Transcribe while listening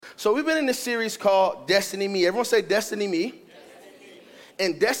So we've been in this series called Destiny Me. Everyone say Destiny Me. Destiny Me.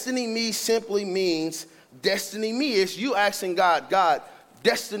 And Destiny Me simply means Destiny Me. It's you asking God, God,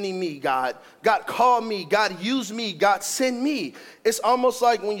 destiny me, God. God, call me. God, use me. God, send me. It's almost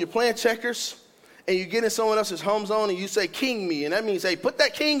like when you're playing checkers and you get in someone else's home zone and you say, king me. And that means, hey, put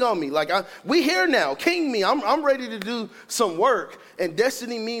that king on me. Like, we here now. King me. I'm ready to do some work. And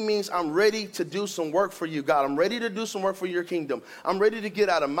destiny me means I'm ready to do some work for you, God. I'm ready to do some work for your kingdom. I'm ready to get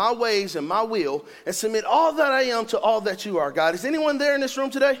out of my ways and my will and submit all that I am to all that you are, God. Is anyone there in this room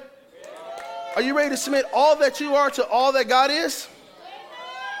today? Are you ready to submit all that you are to all that God is?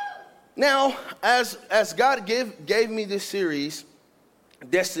 Now, as God gave me this series,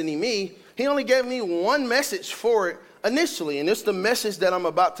 Destiny Me, he only gave me one message for it initially, and it's the message that I'm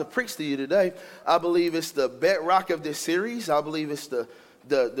about to preach to you today. I believe it's the bedrock of this series. I believe it's the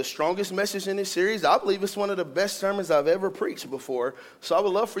strongest message in this series. I believe it's one of the best sermons I've ever preached before. So I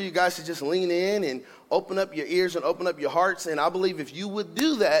would love for you guys to just lean in and open up your ears and open up your hearts. And I believe if you would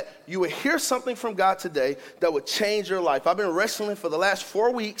do that, you would hear something from God today that would change your life. I've been wrestling for the last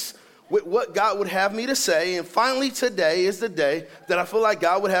 4 weeks with what God would have me to say. And finally today is the day that I feel like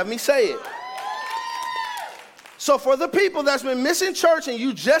God would have me say it. So for the people that's been missing church and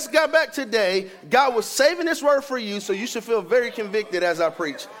you just got back today, God was saving this word for you, so you should feel very convicted as I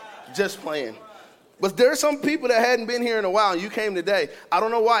preach. Just playing. But there are some people that hadn't been here in a while and you came today. I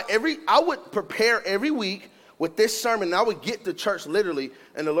don't know why. I would prepare every week with this sermon and I would get to church literally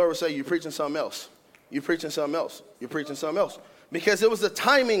and the Lord would say, you're preaching something else. You're preaching something else. You're preaching something else. Because it was the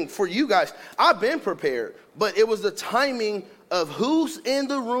timing for you guys. I've been prepared, but it was the timing of who's in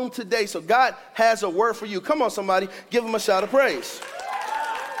the room today. So God has a word for you. Come on, somebody. Give him a shout of praise.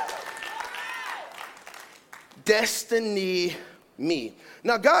 Destiny me.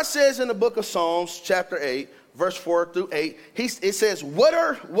 Now, God says in the book of Psalms, chapter 8, verse 4 through 8, it says,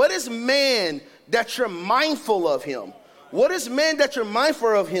 what is man that you're mindful of him? What is man that you're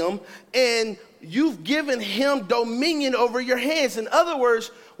mindful of him? And you've given him dominion over your hands. In other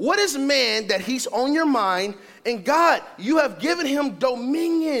words, what is man that he's on your mind? And God, you have given him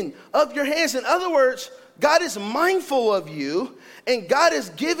dominion of your hands. In other words, God is mindful of you and God is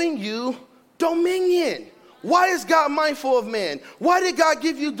giving you dominion. Why is God mindful of man? Why did God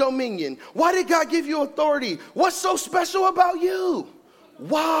give you dominion? Why did God give you authority? What's so special about you?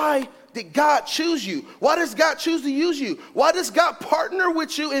 Why did God choose you? Why does God choose to use you? Why does God partner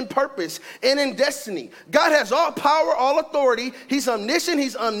with you in purpose and in destiny? God has all power, all authority. He's omniscient,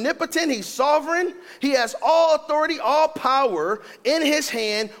 he's omnipotent, he's sovereign. He has all authority, all power in his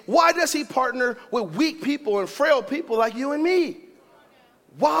hand. Why does he partner with weak people and frail people like you and me?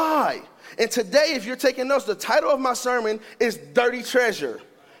 Why? And today, if you're taking notes, the title of my sermon is Dirty Treasure.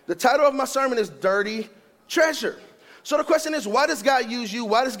 The title of my sermon is Dirty Treasure. So the question is, why does God use you?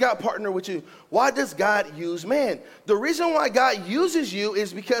 Why does God partner with you? Why does God use man? The reason why God uses you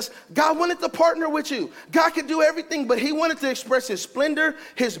is because God wanted to partner with you. God could do everything, but he wanted to express his splendor,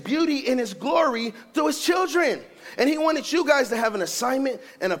 his beauty, and his glory to his children. And he wanted you guys to have an assignment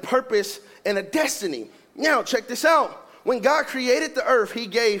and a purpose and a destiny. Now, check this out. When God created the earth, he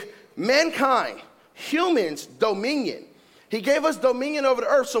gave mankind, humans, dominion. He gave us dominion over the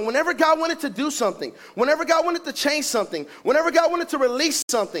earth. So whenever God wanted to do something, whenever God wanted to change something, whenever God wanted to release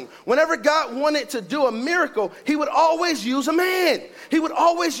something, whenever God wanted to do a miracle, he would always use a man. He would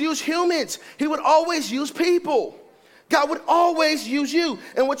always use humans. He would always use people. God would always use you.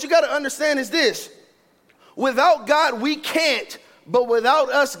 And what you got to understand is this. Without God, we can't, but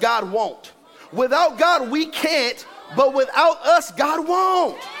without us, God won't. Without God, we can't, but without us, God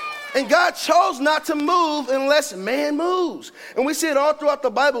won't. And God chose not to move unless man moves. And we see it all throughout the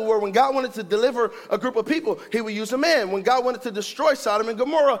Bible where when God wanted to deliver a group of people, he would use a man. When God wanted to destroy Sodom and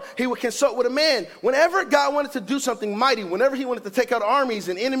Gomorrah, he would consult with a man. Whenever God wanted to do something mighty, whenever he wanted to take out armies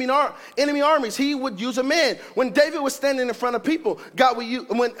and enemy armies, he would use a man. When David was standing in front of people,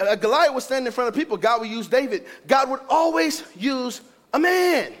 when Goliath was standing in front of people, God would use David. God would always use a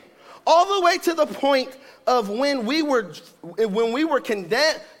man. All the way to the point of when we were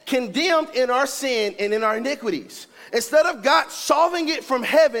condemned in our sin and in our iniquities. Instead of God solving it from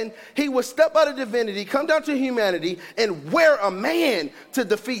heaven, he would step out of divinity, come down to humanity, and wear a man to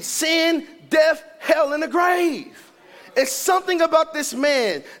defeat sin, death, hell, and the grave. It's something about this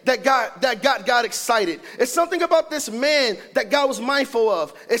man that got God excited. It's something about this man that God was mindful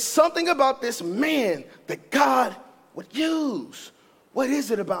of. It's something about this man that God would use. What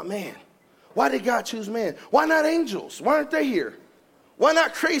is it about man? Why did God choose man? Why not angels? Why aren't they here? Why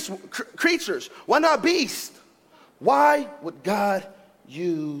not creatures? Why not beasts? Why would God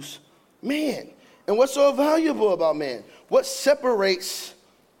use man? And what's so valuable about man? What separates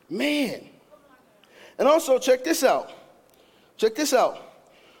man. And also, check this out. Check this out.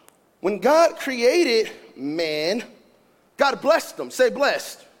 When God created man, God blessed them. Say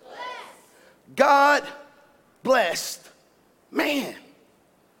blessed. Blessed. God blessed man.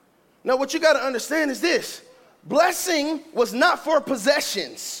 Now, what you got to understand is this. Blessing was not for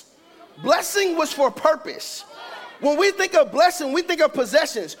possessions. Blessing was for purpose. When we think of blessing, we think of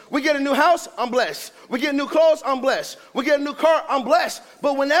possessions. We get a new house, I'm blessed. We get new clothes, I'm blessed. We get a new car, I'm blessed.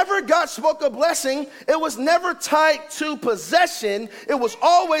 But whenever God spoke of blessing, it was never tied to possession. It was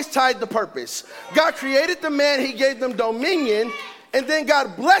always tied to purpose. God created the man, he gave them dominion, and then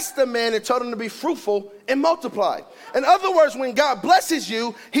God blessed the man and told him to be fruitful and multiply. In other words, when God blesses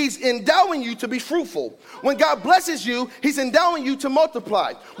you, he's endowing you to be fruitful. When God blesses you, he's endowing you to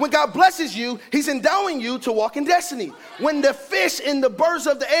multiply. When God blesses you, he's endowing you to walk in destiny. When the fish and the birds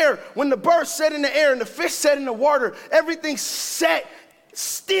of the air, when the birds set in the air and the fish set in the water, everything set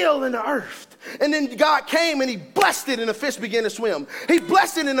still in the earth. And then God came and he blessed it and the fish began to swim. He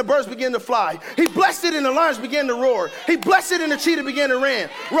blessed it and the birds began to fly. He blessed it and the lions began to roar. He blessed it and the cheetah began to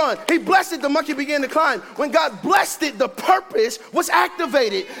run. He blessed it, the monkey began to climb. When God blessed it, the purpose was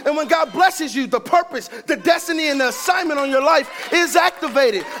activated. And when God blesses you, the purpose, the destiny, and the assignment on your life is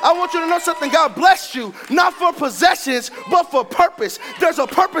activated. I want you to know something. God blessed you, not for possessions, but for purpose. There's a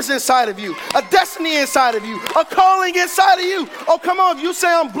purpose inside of you, a destiny inside of you, a calling inside of you. Oh, come on. If you say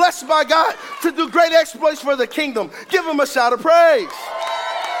I'm blessed by God to do great exploits for the kingdom, give him a shout of praise.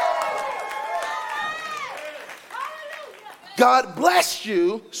 God blessed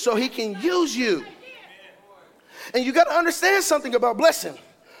you so he can use you. And you got to understand something about blessing.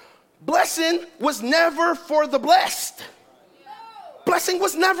 Blessing was never for the blessed. Blessing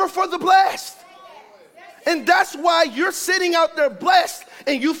was never for the blessed. And that's why you're sitting out there blessed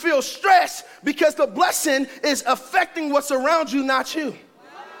and you feel stressed, because the blessing is affecting what's around you, not you.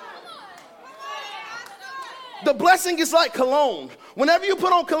 The blessing is like cologne. Whenever you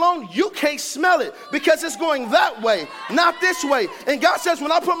put on cologne, you can't smell it because it's going that way, not this way. And God says,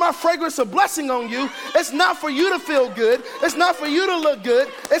 when I put my fragrance of blessing on you, it's not for you to feel good. It's not for you to look good.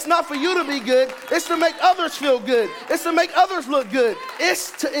 It's not for you to be good. It's to make others feel good. It's to make others look good.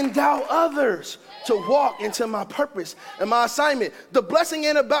 It's to endow others to walk into my purpose and my assignment. The blessing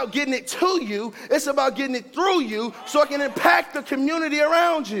ain't about getting it to you. It's about getting it through you so it can impact the community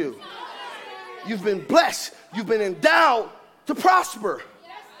around you. You've been blessed. You've been endowed to prosper.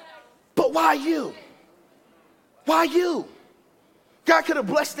 But why you? Why you? God could have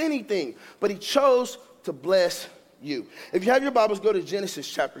blessed anything, but he chose to bless you. If you have your Bibles, go to Genesis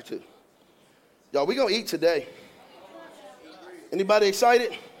chapter 2. Y'all, we're going to eat today. Anybody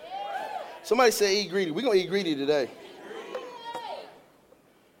excited? Somebody say eat greedy. We're going to eat greedy today.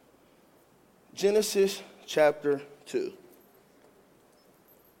 Genesis chapter 2.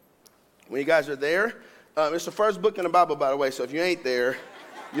 When you guys are there, it's the first book in the Bible, by the way, so if you ain't there,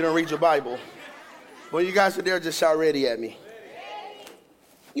 you don't read your Bible. When you guys are there, just shout ready at me.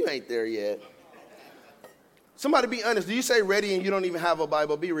 You ain't there yet. Somebody be honest. Do you say ready and you don't even have a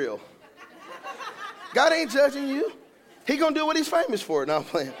Bible? Be real. God ain't judging you. He gonna do what he's famous for. No, I'm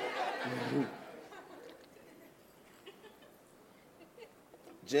playing.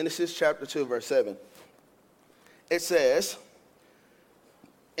 Genesis chapter 2, verse 7. It says,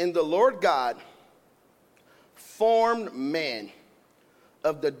 and the Lord God formed man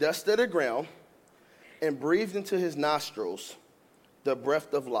of the dust of the ground and breathed into his nostrils the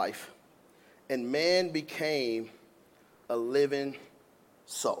breath of life, and man became a living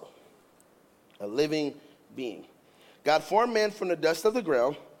soul, a living being. God formed man from the dust of the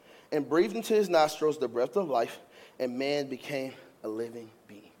ground and breathed into his nostrils the breath of life, and man became a living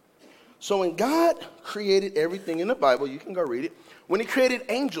being. So when God created everything in the Bible, you can go read it. When he created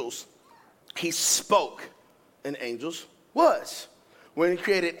angels, he spoke, and angels was. When he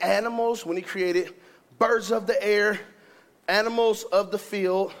created animals, when he created birds of the air, animals of the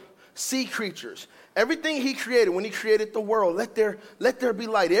field, sea creatures, everything he created, when he created the world, let there be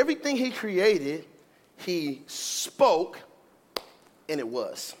light. Everything he created, he spoke, and it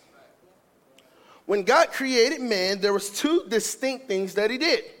was. When God created man, there was two distinct things that he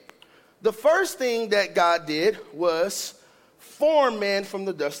did. The first thing that God did was form man from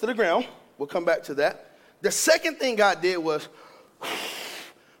the dust of the ground. We'll come back to that. The second thing God did was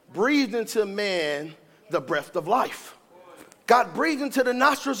breathed into man the breath of life. God breathed into the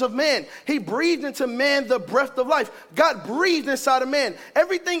nostrils of man. He breathed into man the breath of life. God breathed inside of man.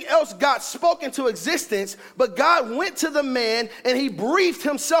 Everything else God spoke into existence, but God went to the man and he breathed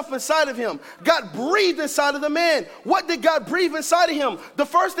himself inside of him. God breathed inside of the man. What did God breathe inside of him? The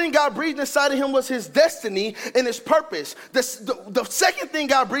first thing God breathed inside of him was his destiny and his purpose. The second thing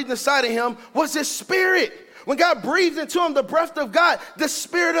God breathed inside of him was his spirit. When God breathed into him the breath of God, the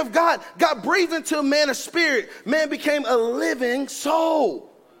spirit of God, God breathed into man a spirit. Man became a living soul.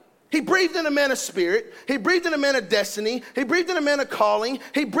 He breathed in a man a spirit. He breathed in a man a destiny. He breathed in a man a calling.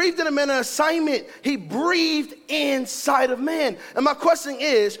 He breathed in a man an assignment. He breathed inside of man. And my question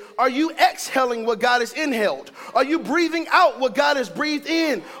is, are you exhaling what God has inhaled? Are you breathing out what God has breathed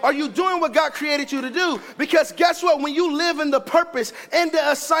in? Are you doing what God created you to do? Because guess what? When you live in the purpose and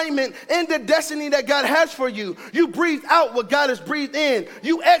the assignment and the destiny that God has for you, you breathe out what God has breathed in.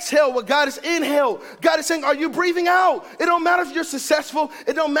 You exhale what God has inhaled. God is saying, are you breathing out? It don't matter if you're successful.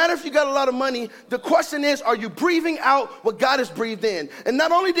 It don't matter if you got a lot of money. The question is, are you breathing out what God has breathed in? And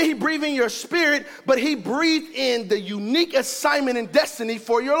not only did he breathe in your spirit, but he breathed in the unique assignment and destiny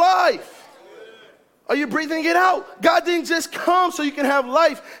for your life. Are you breathing it out? God didn't just come so you can have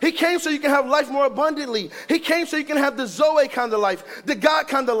life. He came so you can have life more abundantly. He came so you can have the Zoe kind of life, the God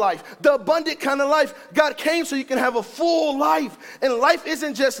kind of life, the abundant kind of life. God came so you can have a full life. And life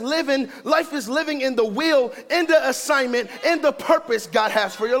isn't just living. Life is living in the will, in the assignment, in the purpose God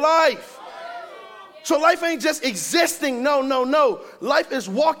has for your life. So life ain't just existing. No. Life is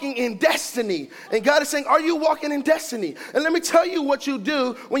walking in destiny. And God is saying, are you walking in destiny? And let me tell you what you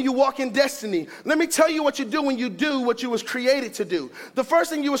do when you walk in destiny. Let me tell you what you do when you do what you was created to do. The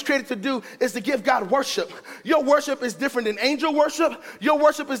first thing you was created to do is to give God worship. Your worship is different than angel worship. Your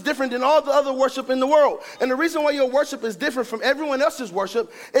worship is different than all the other worship in the world. And the reason why your worship is different from everyone else's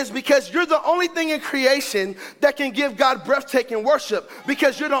worship is because you're the only thing in creation that can give God breathtaking worship.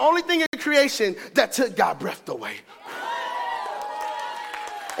 Because you're the only thing in creation that took God's breath away.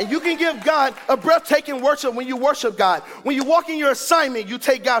 And you can give God a breathtaking worship when you worship God. When you walk in your assignment, you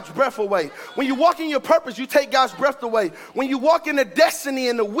take God's breath away. When you walk in your purpose, you take God's breath away. When you walk in the destiny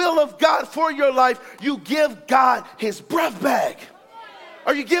and the will of God for your life, you give God his breath back.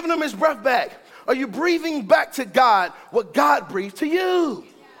 Are you giving him his breath back? Are you breathing back to God what God breathed to you?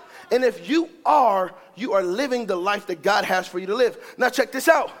 And if you are living the life that God has for you to live. Now check this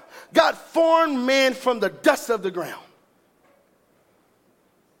out. God formed man from the dust of the ground.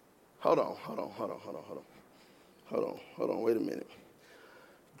 Hold on, wait a minute.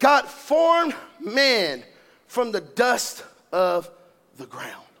 God formed man from the dust of the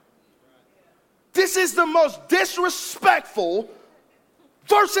ground. This is the most disrespectful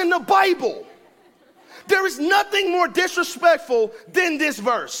verse in the Bible. There is nothing more disrespectful than this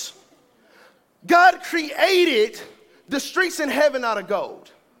verse. God created the streets in heaven out of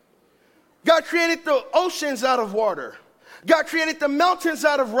gold. God created the oceans out of water. God created the mountains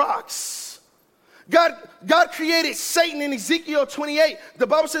out of rocks. God created Satan in Ezekiel 28. The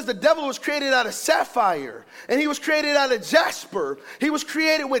Bible says the devil was created out of sapphire, and he was created out of jasper. He was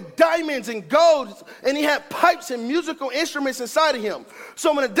created with diamonds and gold, and he had pipes and musical instruments inside of him.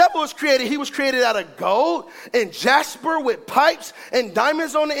 So when the devil was created, he was created out of gold and jasper with pipes and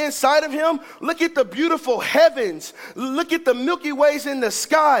diamonds on the inside of him. Look at the beautiful heavens. Look at the Milky Ways in the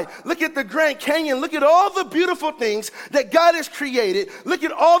sky. Look at the Grand Canyon. Look at all the beautiful things that God has created. Look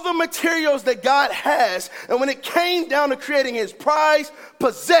at all the materials that God has. And when it came down to creating his prized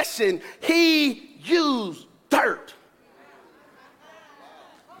possession, he used dirt.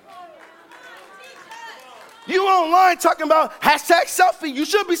 You online talking about hashtag selfie. You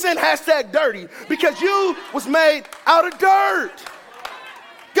should be saying hashtag dirty because you was made out of dirt.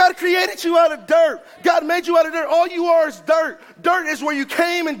 God created you out of dirt. God made you out of dirt. All you are is dirt. Dirt is where you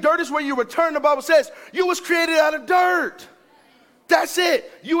came and dirt is where you return. The Bible says you was created out of dirt. That's it.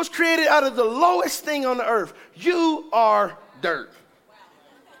 You was created out of the lowest thing on the earth. You are dirt.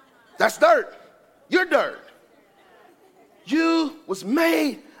 That's dirt. You're dirt. You was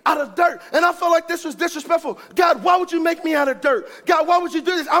made out of dirt. And I felt like this was disrespectful. God, why would you make me out of dirt? God, why would you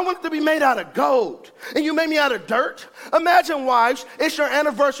do this? I wanted to be made out of gold. And you made me out of dirt? Imagine, wives, it's your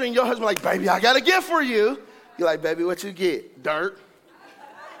anniversary and your husband like, baby, I got a gift for you. You're like, baby, what you get? Dirt.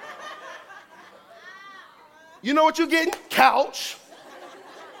 You know what you're getting? Couch.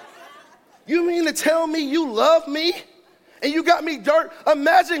 You mean to tell me you love me and you got me dirt?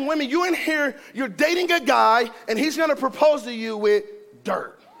 Imagine women, you in here, you're dating a guy and he's going to propose to you with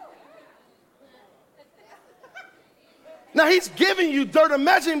dirt. Now he's giving you dirt.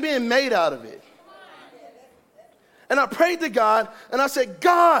 Imagine being made out of it. And I prayed to God and I said,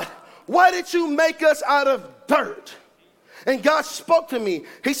 God, why did you make us out of dirt? And God spoke to me.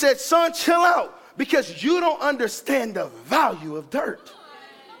 He said, son, chill out because you don't understand the value of dirt.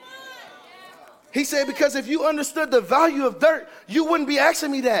 He said, because if you understood the value of dirt, you wouldn't be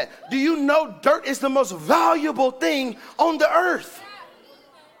asking me that. Do you know dirt is the most valuable thing on the earth?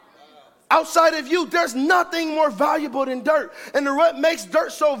 Outside of you, there's nothing more valuable than dirt. And what makes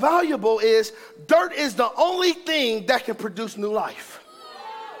dirt so valuable is dirt is the only thing that can produce new life.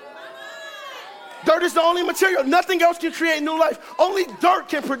 Dirt is the only material. Nothing else can create new life. Only dirt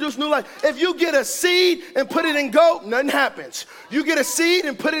can produce new life. If you get a seed and put it in gold, nothing happens. You get a seed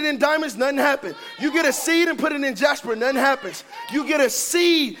and put it in diamonds, nothing happens. You get a seed and put it in jasper, nothing happens. You get a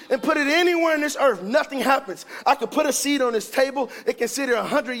seed and put it anywhere in this earth, nothing happens. I could put a seed on this table. It can sit here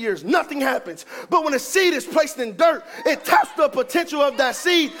 100 years. Nothing happens. But when a seed is placed in dirt, it taps the potential of that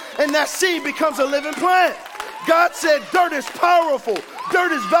seed, and that seed becomes a living plant. God said dirt is powerful.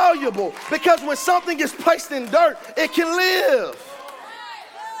 Dirt is valuable because when something is placed in dirt, it can live.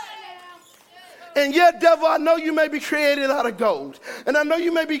 And yet, devil, I know you may be created out of gold. And I know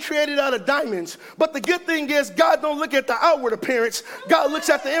you may be created out of diamonds. But the good thing is God don't look at the outward appearance. God looks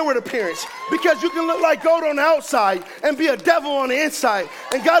at the inward appearance. Because you can look like gold on the outside and be a devil on the inside.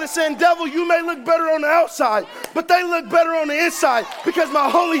 And God is saying, devil, you may look better on the outside, but they look better on the inside because my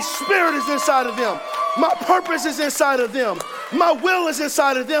Holy Spirit is inside of them. My purpose is inside of them. My will is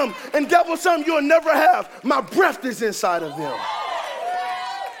inside of them. And devil, something you'll never have. My breath is inside of them.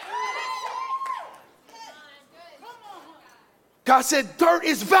 God said dirt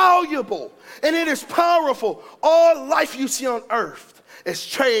is valuable and it is powerful. All life you see on earth is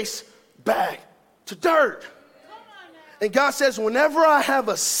traced back to dirt. And God says, whenever I have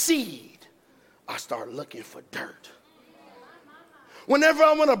a seed, I start looking for dirt. Whenever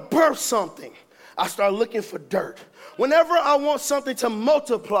I want to birth something, I start looking for dirt. Whenever I want something to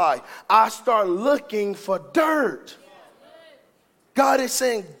multiply, I start looking for dirt. God is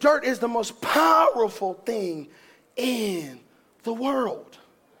saying dirt is the most powerful thing in the world.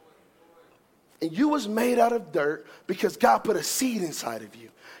 And you was made out of dirt because God put a seed inside of you.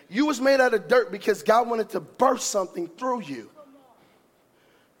 You was made out of dirt because God wanted to birth something through you.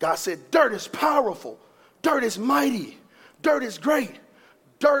 God said dirt is powerful. Dirt is mighty. Dirt is great.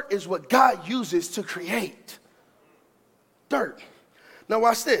 Dirt is what God uses to create. Dirt. Now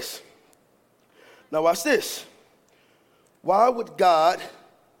watch this. Now watch this. Why would God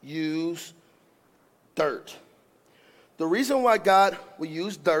use dirt? The reason why God will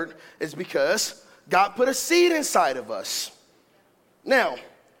use dirt is because God put a seed inside of us. Now,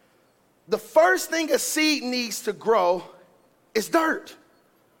 the first thing a seed needs to grow is dirt.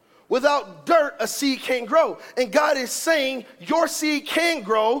 Without dirt, a seed can't grow. And God is saying your seed can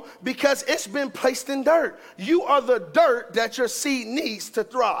grow because it's been placed in dirt. You are the dirt that your seed needs to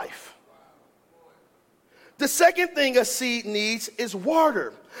thrive. The second thing a seed needs is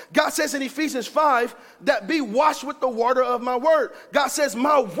water. God says in Ephesians 5 that be washed with the water of my word. God says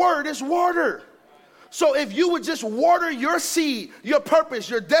my word is water. So if you would just water your seed, your purpose,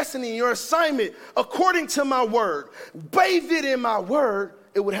 your destiny, your assignment according to my word, bathe it in my word,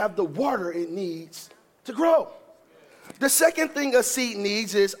 it would have the water it needs to grow. The second thing a seed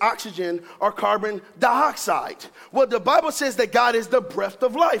needs is oxygen or carbon dioxide. Well, the Bible says that God is the breath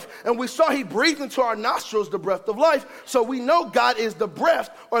of life. And we saw he breathed into our nostrils the breath of life. So we know God is the breath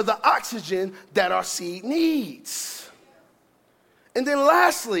or the oxygen that our seed needs. And then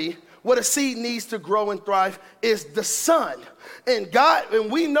lastly, what a seed needs to grow and thrive is the sun. And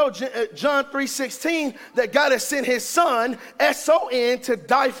we know John 3:16 that God has sent his son, S-O-N, to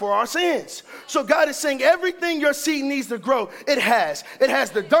die for our sins. So God is saying everything your seed needs to grow, it has. It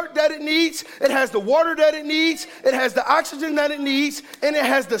has the dirt that it needs, it has the water that it needs, it has the oxygen that it needs, and it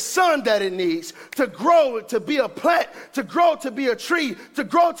has the sun that it needs to grow, to be a plant, to grow, to be a tree, to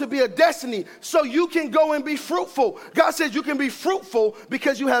grow, to be a destiny, so you can go and be fruitful. God says you can be fruitful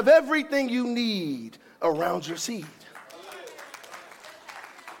because you have everything you need around your seed.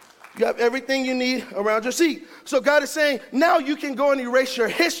 You have everything you need around your seed. So God is saying, now you can go and erase your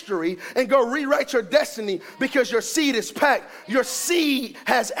history and go rewrite your destiny because your seed is packed. Your seed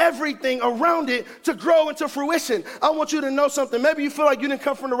has everything around it to grow into fruition. I want you to know something. Maybe you feel like you didn't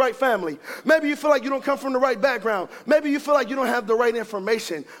come from the right family. Maybe you feel like you don't come from the right background. Maybe you feel like you don't have the right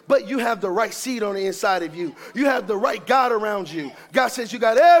information, but you have the right seed on the inside of you. You have the right God around you. God says you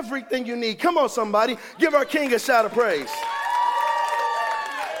got everything you need. Come on, somebody. Give our King a shout of praise.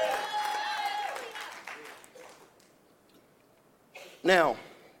 Now,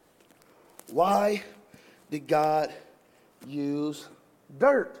 why did God use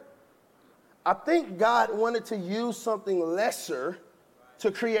dirt? I think God wanted to use something lesser to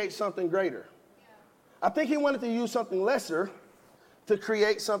create something greater. I think he wanted to use something lesser to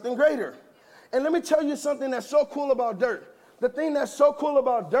create something greater. And let me tell you something that's so cool about dirt. The thing that's so cool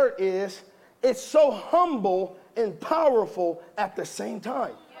about dirt is it's so humble and powerful at the same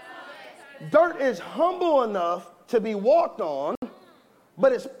time. Dirt is humble enough to be walked on,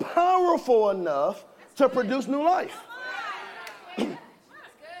 but it's powerful enough to produce new life.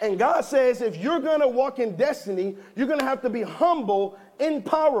 And God says if you're going to walk in destiny, you're going to have to be humble and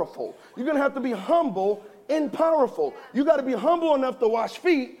powerful. You're going to have to be humble and powerful. You got to be humble enough to wash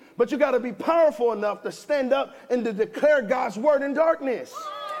feet, but you got to be powerful enough to stand up and to declare God's word in darkness.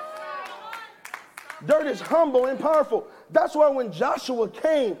 Dirt is humble and powerful. That's why when Joshua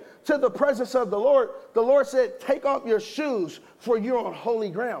came to the presence of the Lord said, take off your shoes, for you're on holy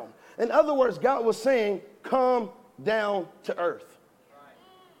ground. In other words, God was saying, come down to earth.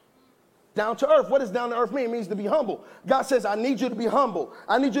 Down to earth. What does down to earth mean? It means to be humble. God says, I need you to be humble.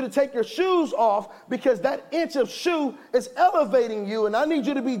 I need you to take your shoes off because that inch of shoe is elevating you, and I need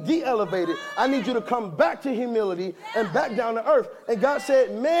you to be de-elevated. I need you to come back to humility and back down to earth. And God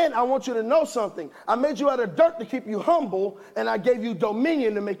said, man, I want you to know something. I made you out of dirt to keep you humble, and I gave you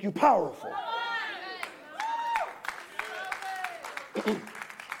dominion to make you powerful.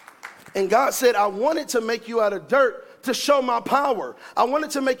 And God said, I wanted to make you out of dirt to show my power. I wanted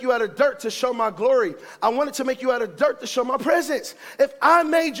to make you out of dirt to show my glory. I wanted to make you out of dirt to show my presence. If I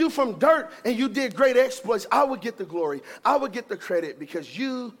made you from dirt and you did great exploits, I would get the glory. I would get the credit because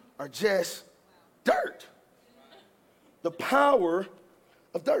you are just dirt. The power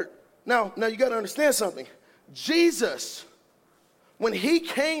of dirt. Now you got to understand something. Jesus, when he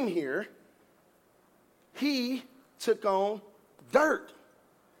came here, he took on dirt.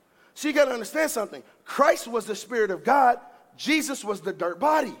 So you got to understand something. Christ was the Spirit of God. Jesus was the dirt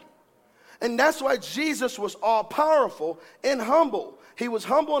body. And that's why Jesus was all powerful and humble. He was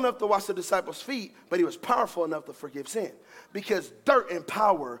humble enough to wash the disciples' feet, but he was powerful enough to forgive sin. Because dirt and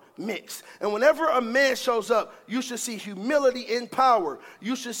power mix. And whenever a man shows up, you should see humility and power.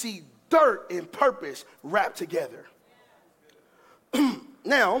 You should see dirt and purpose wrapped together.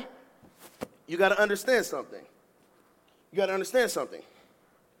 Now, you got to understand something.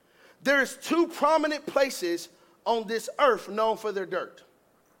 There's two prominent places on this earth known for their dirt.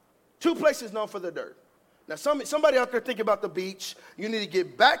 Two places known for their dirt. Now, somebody out there thinking about the beach. You need to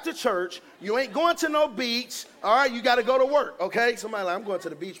get back to church. You ain't going to no beach. All right, you got to go to work, okay? Somebody like, I'm going to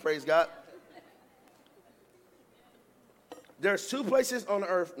the beach, praise God. There's two places on the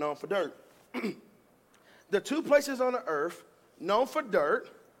earth known for dirt. The two places on the earth known for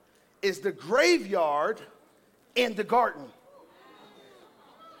dirt is the graveyard and the garden.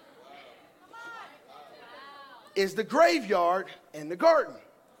 Is the graveyard and the garden.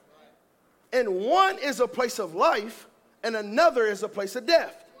 And one is a place of life and another is a place of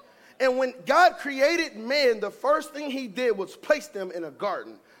death. And when God created man, the first thing he did was place them in a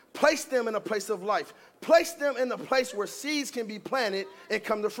garden, place them in a place of life, place them in a place where seeds can be planted and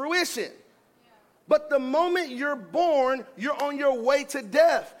come to fruition. But the moment you're born, you're on your way to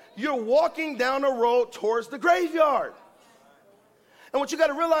death. You're walking down a road towards the graveyard. And what you got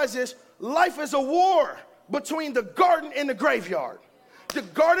to realize is life is a war between the garden and the graveyard. The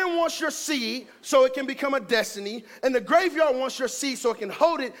garden wants your seed so it can become a destiny, and the graveyard wants your seed so it can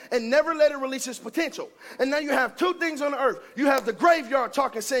hold it and never let it release its potential. And now you have two things on the earth. You have the graveyard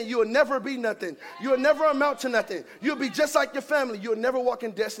talking, saying you will never be nothing. You will never amount to nothing. You'll be just like your family. You will never walk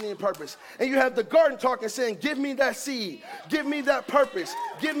in destiny and purpose. And you have the garden talking, saying, give me that seed. Give me that purpose.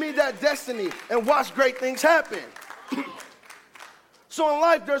 Give me that destiny, and watch great things happen. So in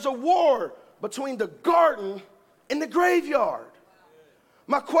life, there's a war between the garden and the graveyard.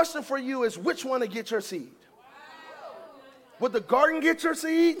 My question for you is, which one to get your seed? Would the garden get your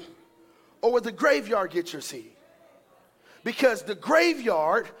seed, or would the graveyard get your seed? Because the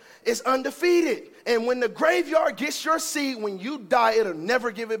graveyard is undefeated. And when the graveyard gets your seed, when you die, it'll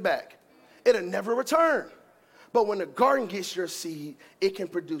never give it back. It'll never return. But when the garden gets your seed, it can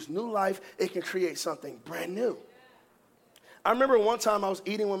produce new life. It can create something brand new. I remember one time I was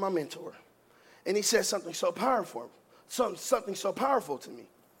eating with my mentor. And he said something so powerful, something so powerful to me.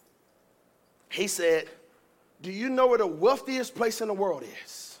 He said, do you know where the wealthiest place in the world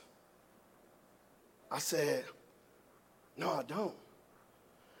is? I said, no, I don't.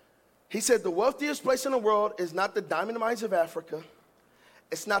 He said, the wealthiest place in the world is not the diamond mines of Africa.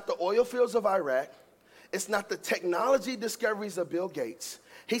 It's not the oil fields of Iraq. It's not the technology discoveries of Bill Gates.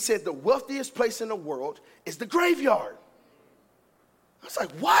 He said, the wealthiest place in the world is the graveyard. I was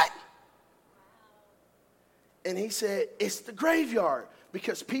like, what? And he said, it's the graveyard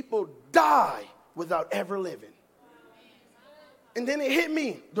because people die without ever living. And then it hit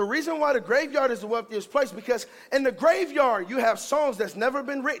me. The reason why the graveyard is the wealthiest place, because in the graveyard, you have songs that's never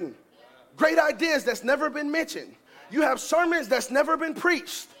been written, great ideas that's never been mentioned. You have sermons that's never been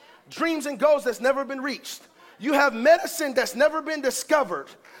preached, dreams and goals that's never been reached. You have medicine that's never been discovered,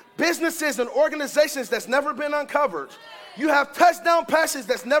 businesses and organizations that's never been uncovered. You have touchdown passes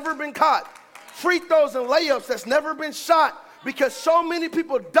that's never been caught, free throws and layups that's never been shot, because so many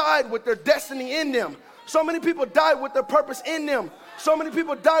people died with their destiny in them. So many people died with their purpose in them. So many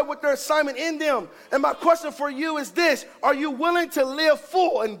people died with their assignment in them. And my question for you is this: are you willing to live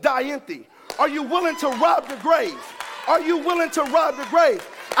full and die empty? Are you willing to rob the grave? Are you willing to rob the grave?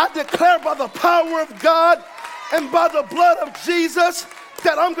 I declare by the power of God and by the blood of Jesus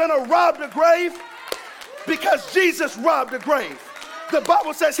that I'm going to rob the grave, because Jesus robbed the grave. The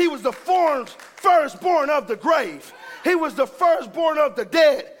Bible says he was the firstborn of the grave. He was the firstborn of the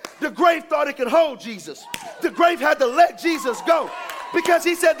dead. The grave thought it could hold Jesus. The grave had to let Jesus go, because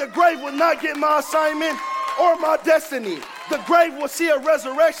he said the grave will not get my assignment or my destiny. The grave will see a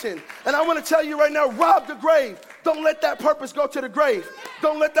resurrection. And I want to tell you right now, rob the grave. Don't let that purpose go to the grave.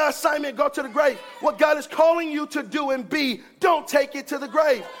 Don't let that assignment go to the grave. What God is calling you to do and be, don't take it to the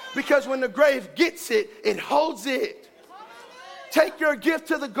grave, because when the grave gets it, it holds it. Take your gift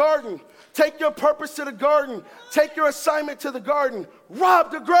to the garden. Take your purpose to the garden. Take your assignment to the garden.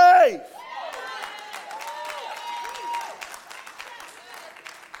 Rob the grave.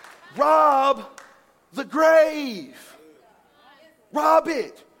 Rob the grave. Rob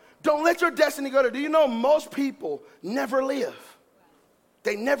it. Don't let your destiny go there. Do you know most people never live?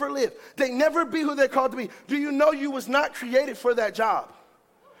 They never live. They never be who they're called to be. Do you know you was not created for that job?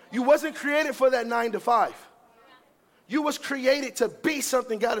 You wasn't created for that 9 to 5. You was created to be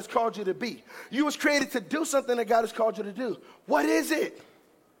something God has called you to be. You was created to do something that God has called you to do. What is it?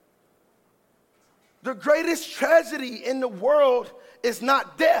 The greatest tragedy in the world is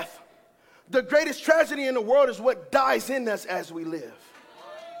not death. The greatest tragedy in the world is what dies in us as we live.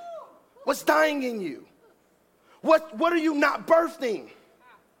 What's dying in you? What are you not birthing?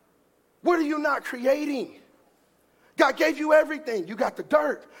 What are you not creating? God gave you everything. You got the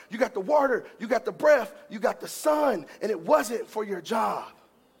dirt, you got the water, you got the breath, you got the sun, and it wasn't for your job.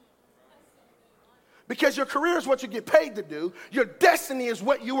 Because your career is what you get paid to do. Your destiny is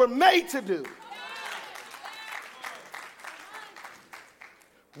what you were made to do.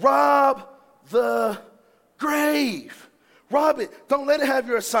 Rob the grave. Rob it. Don't let it have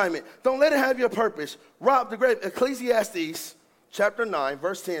your assignment. Don't let it have your purpose. Rob the grave. Ecclesiastes chapter 9,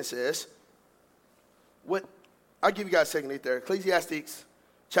 verse 10 says, I'll give you guys a second right there. Ecclesiastes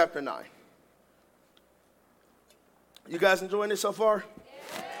chapter 9. You guys enjoying this so far?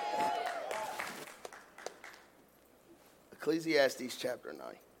 Yeah. Ecclesiastes chapter 9.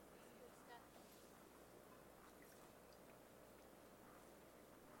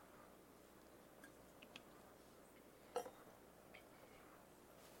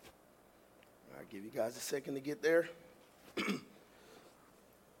 I'll give you guys a second to get there.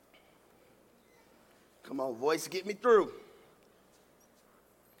 Come on, voice, get me through.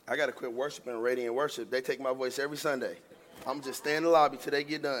 I got to quit worshiping Radiant Worship. They take my voice every Sunday. I'm just stay in the lobby till they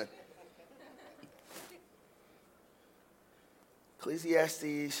get done.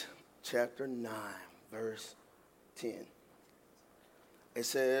 Ecclesiastes chapter 9, verse 10. It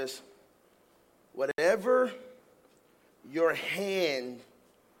says, whatever your hand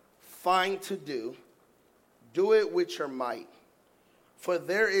find to do, do it with your might. For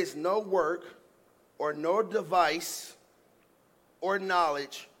there is no work or no device or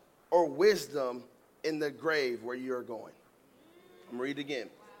knowledge or wisdom in the grave where you are going. I'm going to read it again.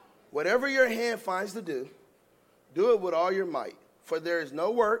 Whatever your hand finds to do, do it with all your might. For there is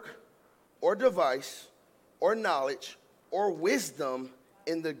no work or device or knowledge or wisdom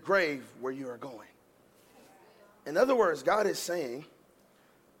in the grave where you are going. In other words, God is saying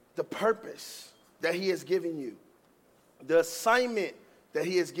the purpose that he has given you, the assignment that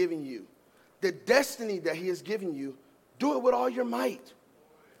he has given you, the destiny that he has given you, do it with all your might.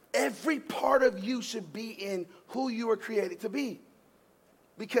 Every part of you should be in who you were created to be.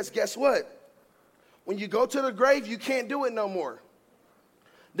 Because guess what? When you go to the grave, you can't do it no more.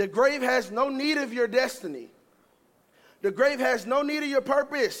 The grave has no need of your destiny. The grave has no need of your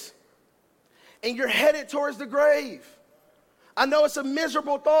purpose. And you're headed towards the grave. I know it's a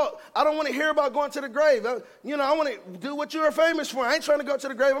miserable thought. I don't want to hear about going to the grave. I want to do what you are famous for. I ain't trying to go to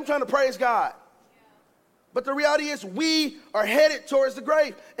the grave. I'm trying to praise God. But the reality is we are headed towards the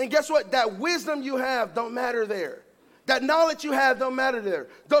grave. And guess what? That wisdom you have don't matter there. That knowledge you have don't matter there.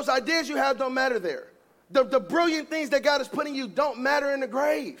 Those ideas you have don't matter there. The brilliant things that God is putting you don't matter in the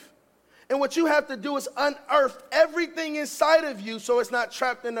grave. And what you have to do is unearth everything inside of you so it's not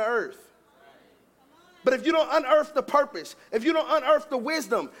trapped in the earth. But if you don't unearth the purpose, if you don't unearth the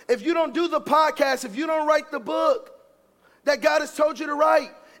wisdom, if you don't do the podcast, if you don't write the book that God has told you to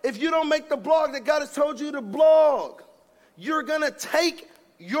write, if you don't make the blog that God has told you to blog, you're going to take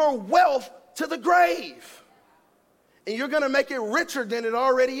your wealth to the grave. And you're going to make it richer than it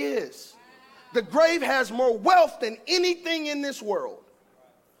already is. The grave has more wealth than anything in this world.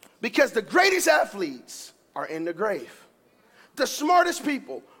 Because the greatest athletes are in the grave. The smartest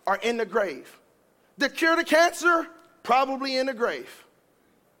people are in the grave. The cure to cancer, probably in the grave.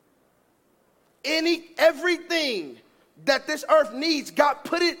 Everything that this earth needs, God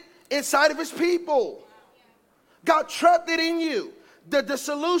put it inside of his people. God trapped it in you. The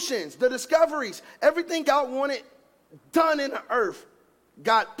solutions, the discoveries, everything God wanted done in the earth,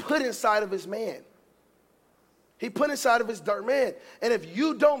 God put inside of his man. He put inside of his dirt man. And if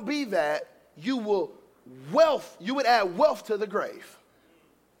you don't be that, you would add wealth to the grave.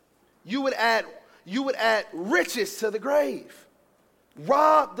 You would add riches to the grave.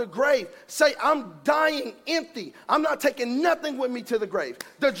 Rob the grave. Say, I'm dying empty. I'm not taking nothing with me to the grave.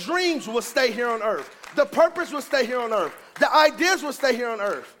 The dreams will stay here on earth. The purpose will stay here on earth. The ideas will stay here on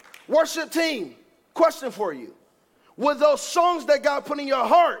earth. Worship team, question for you. Will those songs that God put in your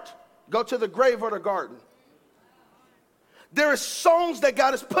heart go to the grave or the garden? There are songs that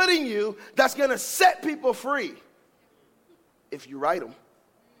God has put in you that's going to set people free if you write them.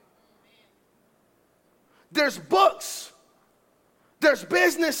 There's books. There's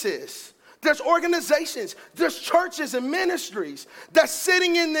businesses. There's organizations. There's churches and ministries that's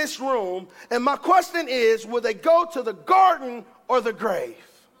sitting in this room. And my question is, will they go to the garden or the grave?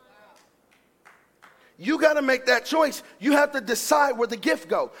 You got to make that choice. You have to decide where the gift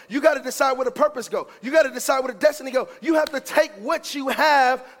go. You got to decide where the purpose go. You got to decide where the destiny go. You have to take what you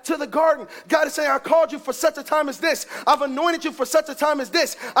have to the garden. God is saying, I called you for such a time as this. I've anointed you for such a time as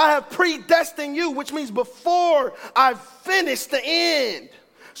this. I have predestined you, which means before I've finished the end.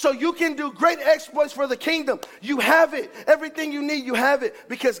 So you can do great exploits for the kingdom. You have it. Everything you need, you have it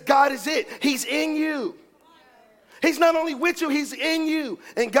because God is it. He's in you. He's not only with you, he's in you.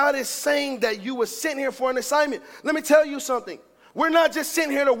 And God is saying that you were sent here for an assignment. Let me tell you something. We're not just sitting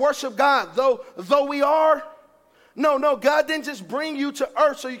here to worship God, though we are. No, God didn't just bring you to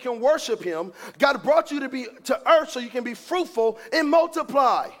earth so you can worship him. God brought you to earth so you can be fruitful and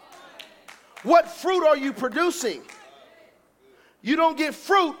multiply. What fruit are you producing? You don't get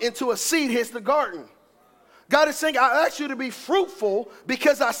fruit until a seed hits the garden. God is saying, I asked you to be fruitful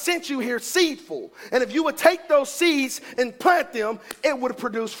because I sent you here seedful. And if you would take those seeds and plant them, it would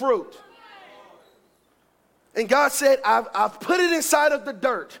produce fruit. And God said, I've put it inside of the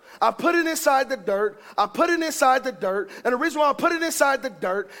dirt. I put it inside the dirt. I put it inside the dirt. And the reason why I put it inside the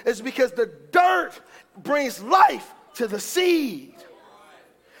dirt is because the dirt brings life to the seed.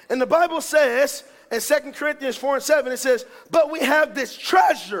 And the Bible says, in 2 Corinthians 4:7, it says, but we have this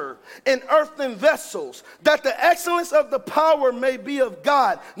treasure in earthen vessels, that the excellence of the power may be of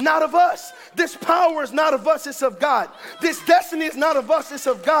God, not of us. This power is not of us, it's of God. This destiny is not of us, it's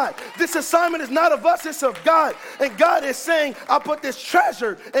of God. This assignment is not of us, it's of God. And God is saying, I put this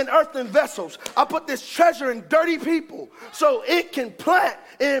treasure in earthen vessels. I put this treasure in dirty people so it can plant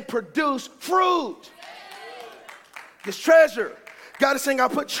and produce fruit. This treasure. God is saying, I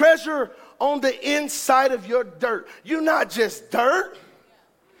put treasure on the inside of your dirt. You're not just dirt.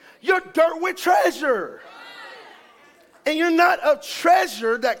 You're dirt with treasure. And you're not a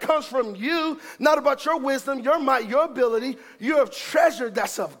treasure that comes from you, not about your wisdom, your might, your ability. You're a treasure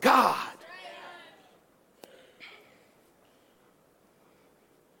that's of God.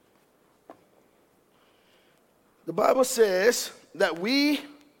 The Bible says that we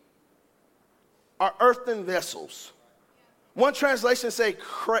are earthen vessels. One translation say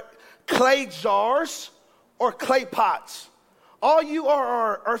clay jars or clay pots. All you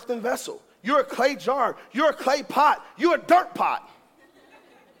are an earthen vessel. You're a clay jar. You're a clay pot. You're a dirt pot.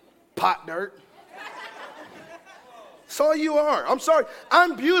 Pot dirt. That's all you are. I'm sorry.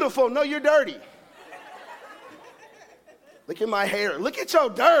 I'm beautiful. No, you're dirty. Look at my hair. Look at your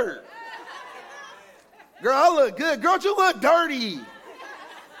dirt. Girl, I look good. Girl, you look dirty.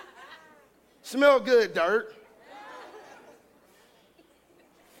 Smell good, dirt.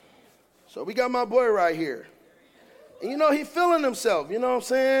 So we got my boy right here. And you know, he feeling himself, you know what I'm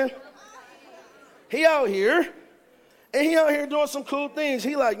saying? He out here, and he out here doing some cool things.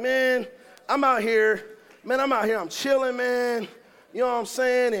 He like, man, I'm out here, I'm chilling, man. You know what I'm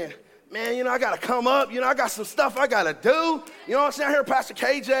saying? And man, you know, I got to come up. You know, I got some stuff I got to do. You know what I'm saying? I hear Pastor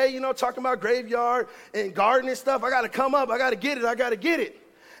KJ, you know, talking about graveyard and garden and stuff. I got to come up. I got to get it.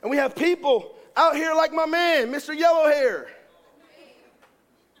 And we have people out here like my man, Mr. Yellow Hair,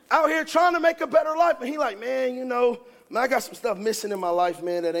 out here trying to make a better life. And he like, man, I got some stuff missing in my life,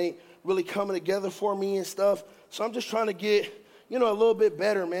 man, that ain't really coming together for me and stuff. So I'm just trying to get, a little bit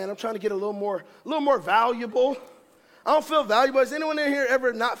better, man. I'm trying to get a little more valuable. I don't feel valuable. Has anyone in here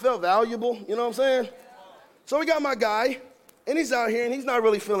ever not felt valuable? You know what I'm saying? So we got my guy, and he's out here, and he's not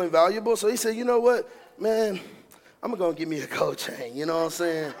really feeling valuable. So he said, you know what, man, I'm going to give me a gold chain. You know what I'm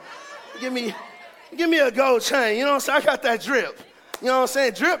saying? Give me a gold chain. You know what I'm saying? I got that drip. You know what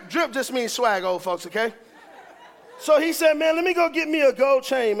I'm saying? Drip just means swag, old folks, okay? So he said, man, let me go get me a gold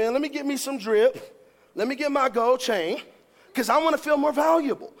chain, man. Let me get me some drip. Let me get my gold chain, because I want to feel more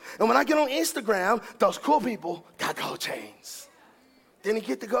valuable. And when I get on Instagram, those cool people got gold chains. Then he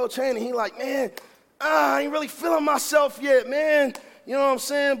get the gold chain, and he like, man, I ain't really feeling myself yet, man. You know what I'm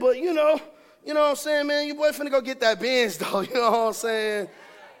saying? But, you know what I'm saying, man? Your boy finna go get that Benz, though. You know what I'm saying?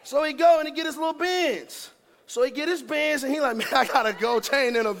 So he go, and he get his little Benz. So he get his Benz, and he like, man, I got a gold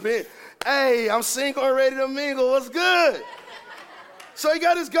chain in a Benz. Hey, I'm single and ready to mingle. What's good? So he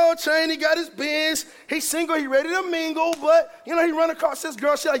got his gold chain, he got his Benz. He's single, he ready to mingle, but, he run across this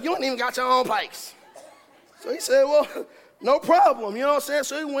girl. She like, you ain't even got your own place. So he said, well, no problem. You know what I'm saying?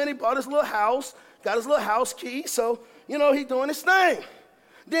 So he went, he bought his little house, got his little house key. So, he doing his thing.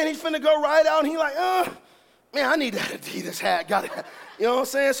 Then he finna go right out, and he like, man, I need that Adidas hat. Got it. You know what I'm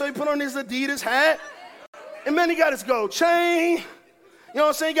saying? So he put on his Adidas hat. And then he got his gold chain. You know what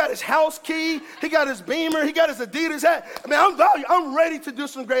I'm saying? He got his house key. He got his Beamer. He got his Adidas hat. I mean, I'm ready to do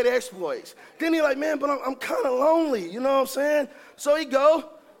some great exploits. Then he like, man, but I'm kind of lonely. You know what I'm saying? So he go,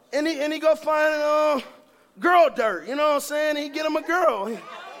 and he go find girl dirt. You know what I'm saying? And he get him a girl.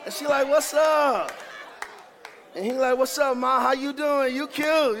 And she like, what's up? And he like, what's up, Ma? How you doing? You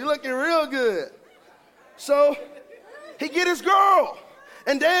cute. You looking real good. So he get his girl.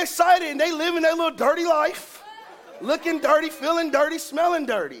 And they excited, and they living their little dirty life. Looking dirty, feeling dirty, smelling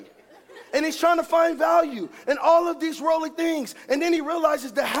dirty. And he's trying to find value in all of these worldly things. And then he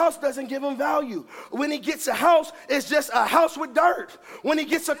realizes the house doesn't give him value. When he gets a house, it's just a house with dirt. When he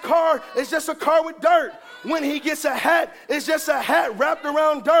gets a car, it's just a car with dirt. When he gets a hat, it's just a hat wrapped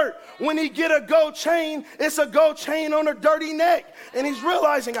around dirt. When he get a gold chain, it's a gold chain on a dirty neck. And he's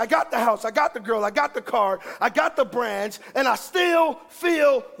realizing, I got the house, I got the girl, I got the car, I got the brands, and I still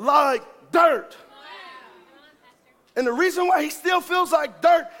feel like dirt. And the reason why he still feels like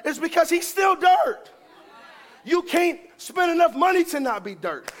dirt is because he's still dirt. You can't spend enough money to not be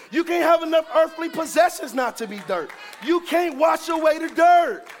dirt. You can't have enough earthly possessions not to be dirt. You can't wash away the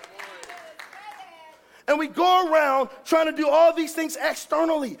dirt. And we go around trying to do all these things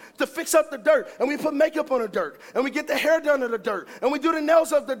externally to fix up the dirt. And we put makeup on the dirt. And we get the hair done of the dirt. And we do the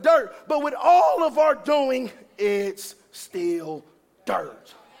nails of the dirt. But with all of our doing, it's still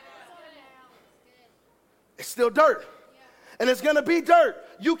dirt. It's still dirt. And it's going to be dirt.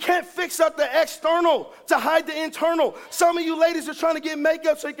 You can't fix up the external to hide the internal. Some of you ladies are trying to get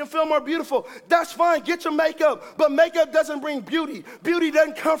makeup so you can feel more beautiful. That's fine. Get your makeup. But makeup doesn't bring beauty. Beauty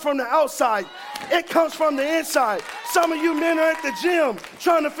doesn't come from the outside. It comes from the inside. Some of you men are at the gym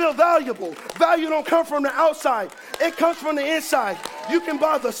trying to feel valuable. Value don't come from the outside. It comes from the inside. You can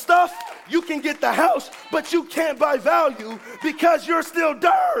buy the stuff. You can get the house. But you can't buy value because you're still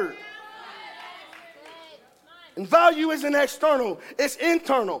dirt. And value isn't external, it's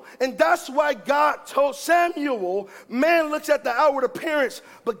internal. And that's why God told Samuel, man looks at the outward appearance,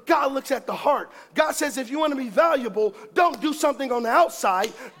 but God looks at the heart. God says, if you want to be valuable, don't do something on the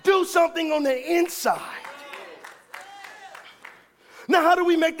outside, do something on the inside. Now, how do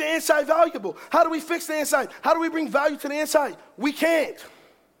we make the inside valuable? How do we fix the inside? How do we bring value to the inside? We can't.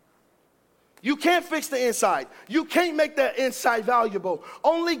 You can't fix the inside. You can't make that inside valuable.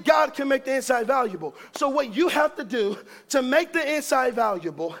 Only God can make the inside valuable. So what you have to do to make the inside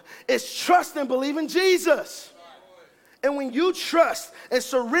valuable is trust and believe in Jesus. And when you trust and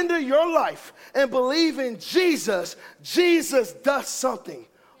surrender your life and believe in Jesus, Jesus does something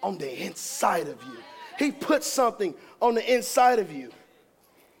on the inside of you. He puts something on the inside of you.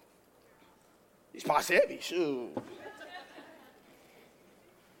 These pots heavy, shoot.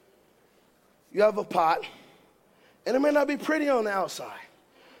 You have a pot, and it may not be pretty on the outside.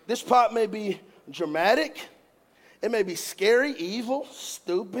 This pot may be dramatic. It may be scary, evil,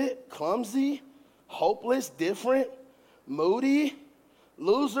 stupid, clumsy, hopeless, different, moody,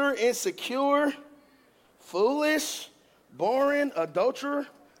 loser, insecure, foolish, boring, adulterer,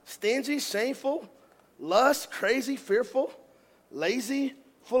 stingy, shameful, lust, crazy, fearful, lazy,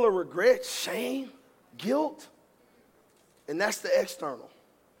 full of regret, shame, guilt. And that's the external.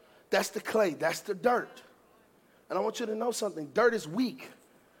 That's the clay. That's the dirt. And I want you to know something. Dirt is weak.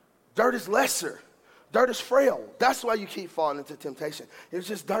 Dirt is lesser. Dirt is frail. That's why you keep falling into temptation. It's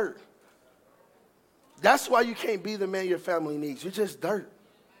just dirt. That's why you can't be the man your family needs. You're just dirt.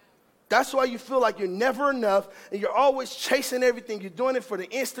 That's why you feel like you're never enough and you're always chasing everything. You're doing it for the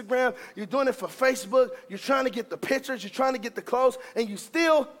Instagram. You're doing it for Facebook. You're trying to get the pictures. You're trying to get the clothes. And you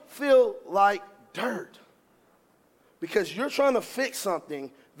still feel like dirt because you're trying to fix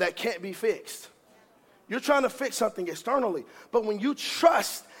something that can't be fixed. You're trying to fix something externally. But when you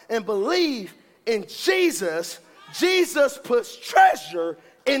trust and believe in Jesus, Jesus puts treasure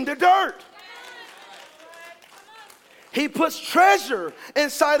in the dirt. He puts treasure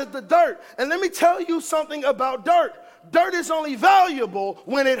inside of the dirt. And let me tell you something about dirt. Dirt is only valuable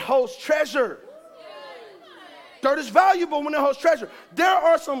when it holds treasure. Dirt is valuable when it holds treasure. There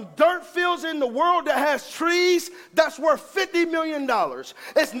are some dirt fields in the world that has trees that's worth $50 million.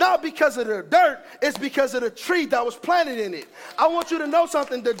 It's not because of the dirt, it's because of the tree that was planted in it. I want you to know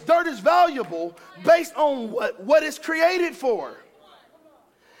something. The dirt is valuable based on what it's created for.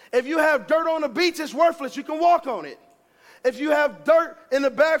 If you have dirt on the beach, it's worthless. You can walk on it. If you have dirt in the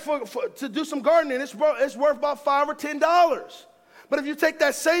bag to do some gardening, it's worth about $5 or $10. But if you take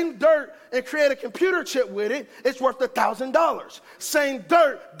that same dirt and create a computer chip with it, it's worth $1,000. Same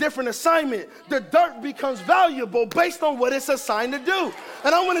dirt, different assignment. The dirt becomes valuable based on what it's assigned to do.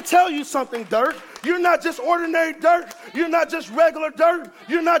 And I want to tell you something, dirt. You're not just ordinary dirt. You're not just regular dirt.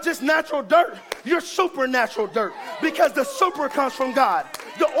 You're not just natural dirt. You're supernatural dirt because the super comes from God.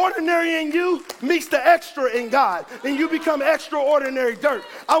 The ordinary in you meets the extra in God, and you become extraordinary dirt.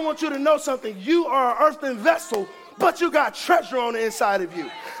 I want you to know something. You are an earthen vessel, but you got treasure on the inside of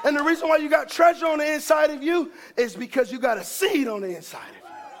you. And the reason why you got treasure on the inside of you is because you got a seed on the inside of you.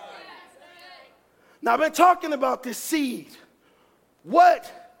 Now, I've been talking about this seed.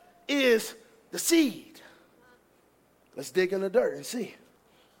 What is the seed? Let's dig in the dirt and see.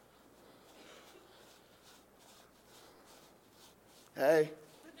 Hey,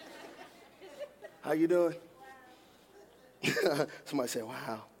 how you doing? Somebody say,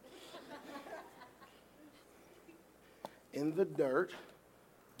 wow. In the dirt,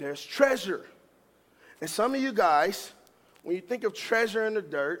 there's treasure. And some of you guys, when you think of treasure in the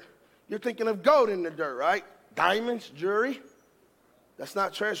dirt, you're thinking of gold in the dirt, right? Diamonds, jewelry. That's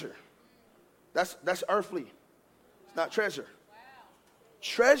not treasure. That's earthly. It's not treasure. Wow.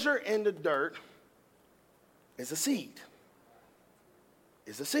 Treasure in the dirt is a seed.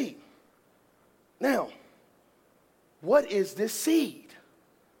 Is a seed. Now, what is this seed?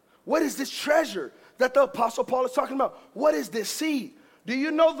 What is this treasure that the Apostle Paul is talking about? What is this seed? Do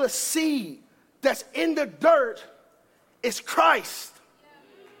you know the seed that's in the dirt is Christ?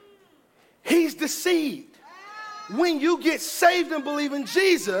 He's the seed. When you get saved and believe in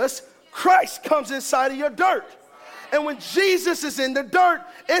Jesus, Christ comes inside of your dirt. And when Jesus is in the dirt,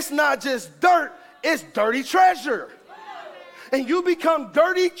 it's not just dirt, it's dirty treasure. And you become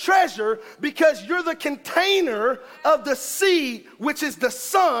dirty treasure because you're the container of the seed, which is the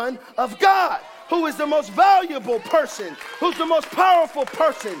Son of God, who is the most valuable person, who's the most powerful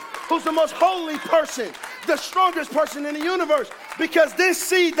person, who's the most holy person, the strongest person in the universe. Because this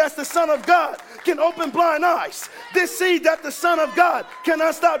seed that's the Son of God can open blind eyes. This seed that the Son of God can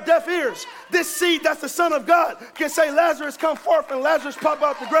unstop deaf ears. This seed that's the Son of God can say, Lazarus, come forth, and Lazarus pop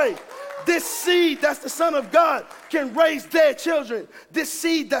out the grave. This seed that's the Son of God can raise dead children. This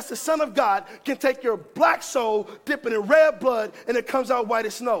seed that's the Son of God can take your black soul, dip it in red blood, and it comes out white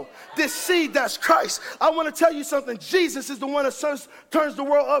as snow. This seed that's Christ. I want to tell you something. Jesus is the one that turns the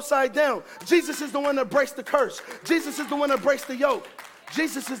world upside down. Jesus is the one that breaks the curse. Jesus is the one that breaks the yoke.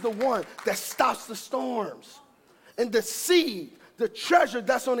 Jesus is the one that stops the storms. And the seed, the treasure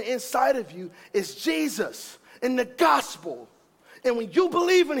that's on the inside of you is Jesus and the gospel. And when you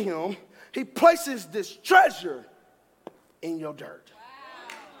believe in him, he places this treasure in your dirt.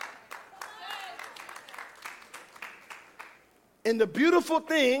 And the beautiful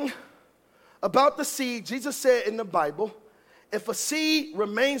thing about the seed, Jesus said in the Bible, if a seed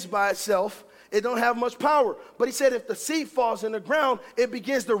remains by itself, it don't have much power. But he said if the seed falls in the ground, it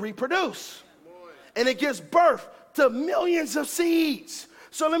begins to reproduce. And it gives birth to millions of seeds.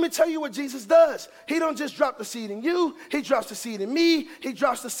 So let me tell you what Jesus does. He don't just drop the seed in you. He drops the seed in me. He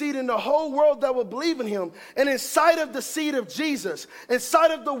drops the seed in the whole world that will believe in him. And inside of the seed of Jesus,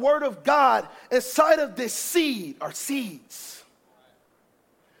 inside of the word of God, inside of this seed are seeds.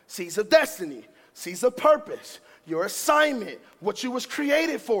 Seeds of destiny, seeds of purpose, your assignment, what you was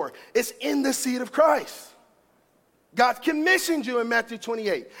created for. It's in the seed of Christ. God commissioned you in Matthew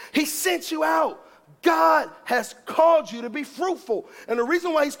 28. He sent you out. God has called you to be fruitful. And the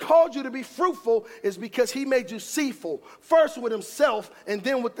reason why he's called you to be fruitful is because he made you seedful, first with himself and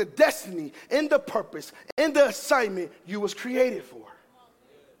then with the destiny and the purpose and the assignment you was created for.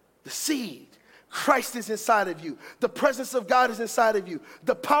 The seed. Christ is inside of you. The presence of God is inside of you.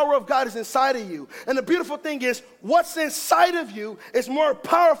 The power of God is inside of you. And the beautiful thing is, what's inside of you is more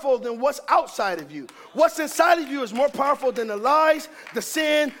powerful than what's outside of you. What's inside of you is more powerful than the lies, the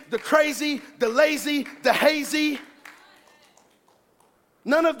sin, the crazy, the lazy, the hazy.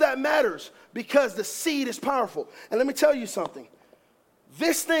 None of that matters because the seed is powerful. And let me tell you something.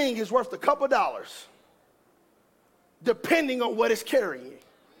 This thing is worth a couple dollars depending on what it's carrying.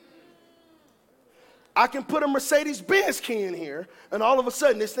 I can put a Mercedes-Benz key in here, and all of a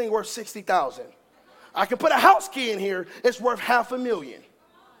sudden, this thing worth $60,000. I can put a house key in here, it's worth $500,000.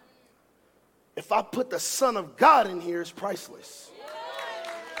 If I put the Son of God in here, it's priceless.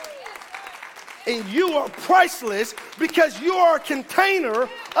 And you are priceless because you are a container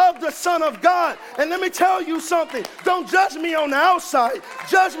of the Son of God. And let me tell you something. Don't judge me on the outside.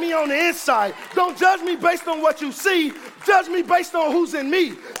 Judge me on the inside. Don't judge me based on what you see. Judge me based on who's in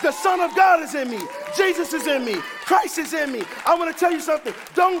me. The Son of God is in me. Jesus is in me. Christ is in me. I want to tell you something.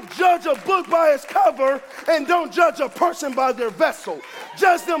 Don't judge a book by its cover, and don't judge a person by their vessel.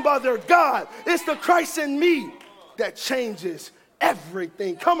 Judge them by their God. It's the Christ in me that changes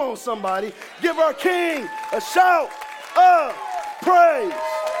everything. Come on, somebody. Give our King a shout of praise.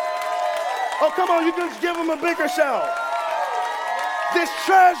 Oh, come on. You can give him a bigger shout. This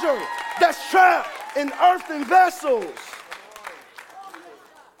treasure that's trapped in earthen vessels.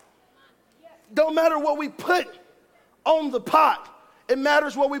 Don't matter what we put on the pot. It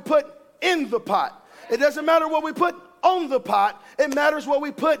matters what we put in the pot. It doesn't matter what we put on the pot. It matters what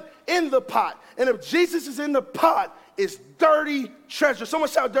we put in the pot. And if Jesus is in the pot, it's dirty treasure. Someone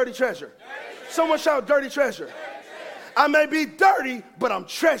shout dirty treasure. Dirty treasure. Someone shout dirty treasure. Dirty treasure. I may be dirty, but I'm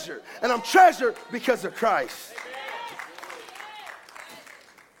treasured. And I'm treasured because of Christ.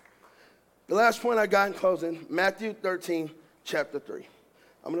 The last point I got in closing, Matthew 13, chapter 3.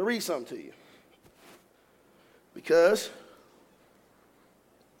 I'm going to read something to you. Because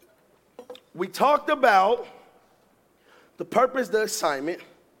we talked about the purpose, the assignment.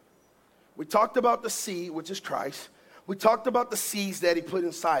 We talked about the seed, which is Christ. We talked about the seeds that he put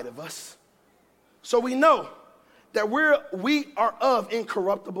inside of us. So we know that we are of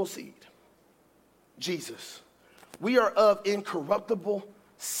incorruptible seed. Jesus. We are of incorruptible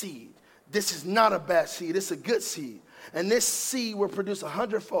seed. This is not a bad seed. It's a good seed. And this seed will produce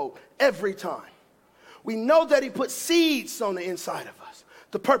 100-fold every time. We know that he put seeds on the inside of us.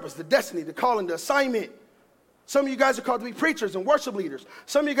 The purpose, the destiny, the calling, the assignment. Some of you guys are called to be preachers and worship leaders.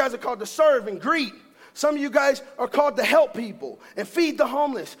 Some of you guys are called to serve and greet. Some of you guys are called to help people and feed the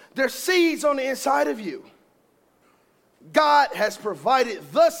homeless. There's seeds on the inside of you. God has provided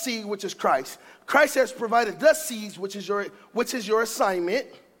the seed, which is Christ. Christ has provided the seeds, which is your assignment.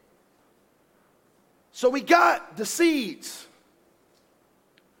 So we got the seeds.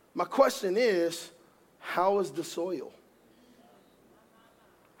 My question is, how is the soil?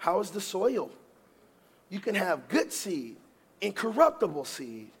 How is the soil? You can have good seed, incorruptible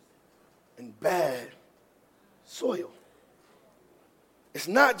seed, and bad soil. It's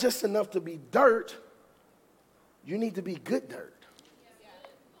not just enough to be dirt. You need to be good dirt.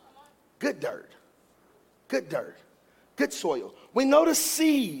 Good dirt. Good dirt. Good soil. We know the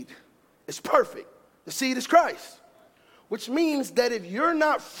seed is perfect. The seed is Christ. Which means that if you're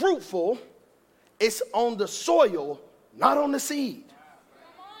not fruitful, it's on the soil, not on the seed.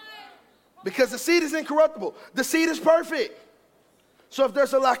 Because the seed is incorruptible. The seed is perfect. So if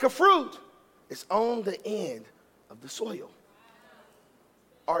there's a lack of fruit, it's on the end of the soil.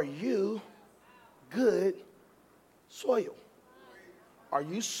 Are you good soil? Are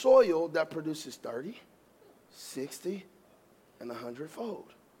you soil that produces 30, 60, and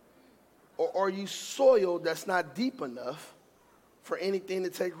 100-fold? Or are you soil that's not deep enough for anything to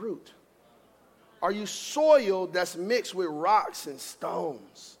take root? Are you soil that's mixed with rocks and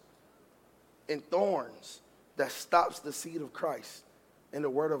stones and thorns that stops the seed of Christ and the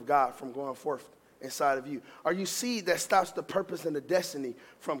word of God from going forth inside of you? Are you seed that stops the purpose and the destiny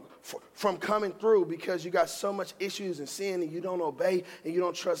from coming through because you got so much issues and sin and you don't obey and you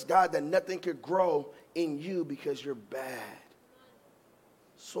don't trust God that nothing could grow in you because you're bad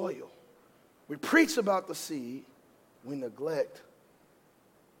soil? We preach about the seed, we neglect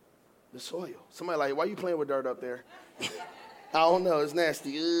the soil. Somebody like, why are you playing with dirt up there? I don't know, it's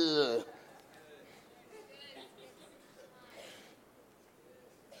nasty. Ugh.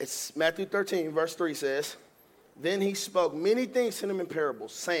 It's Matthew 13, verse 3 says, then he spoke many things to them in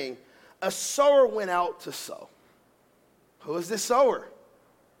parables, saying, a sower went out to sow. Who is this sower?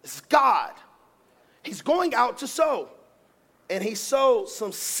 It's God. He's going out to sow. And he sowed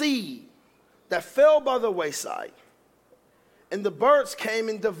some seed that fell by the wayside. And the birds came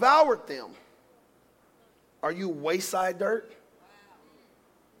and devoured them. Are you wayside dirt?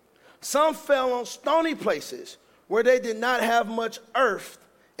 Some fell on stony places where they did not have much earth,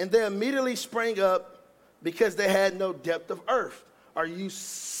 and they immediately sprang up because they had no depth of earth. Are you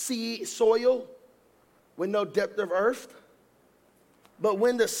seed soil with no depth of earth? But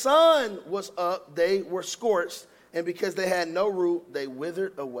when the sun was up, they were scorched, and because they had no root, they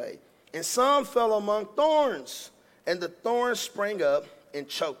withered away. And some fell among thorns, and the thorns sprang up and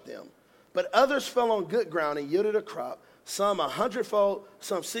choked them. But others fell on good ground and yielded a crop, some 100-fold,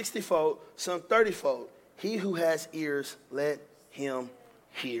 some 60-fold, some 30-fold. He who has ears, let him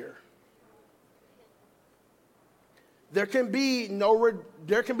hear. There can be no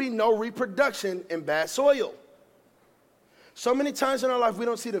reproduction in bad soil. So many times in our life, we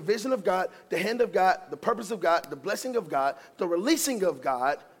don't see the vision of God, the hand of God, the purpose of God, the blessing of God, the releasing of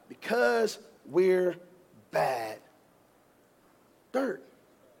God, because we're bad dirt.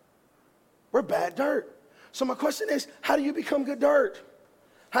 We're bad dirt. So my question is, how do you become good dirt?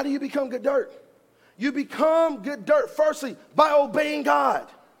 How do you become good dirt? You become good dirt, firstly, by obeying God.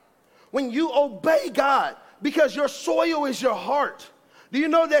 When you obey God, because your soil is your heart. Do you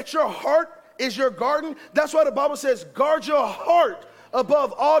know that your heart is your garden? That's why the Bible says, guard your heart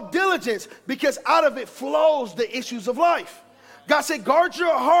above all diligence, because out of it flows the issues of life. God said, guard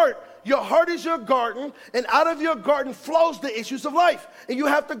your heart. Your heart is your garden, and out of your garden flows the issues of life, and you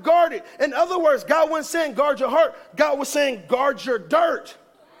have to guard it. In other words, God wasn't saying guard your heart. God was saying guard your dirt.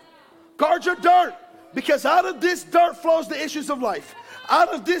 Guard your dirt, because out of this dirt flows the issues of life.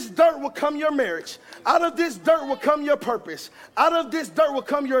 Out of this dirt will come your marriage. Out of this dirt will come your purpose. Out of this dirt will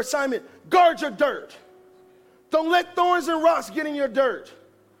come your assignment. Guard your dirt. Don't let thorns and rocks get in your dirt.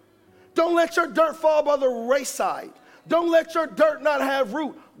 Don't let your dirt fall by the wayside. Don't let your dirt not have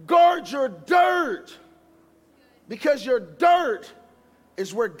root. Guard your dirt, because your dirt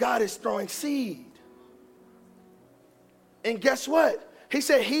is where God is throwing seed. And guess what? He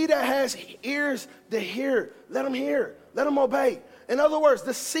said, he that has ears to hear, let him hear, let him obey. In other words,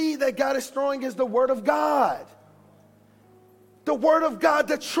 the seed that God is throwing is the word of God. The word of God,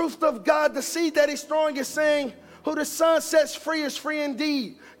 the truth of God, the seed that he's throwing is saying, who the Son sets free is free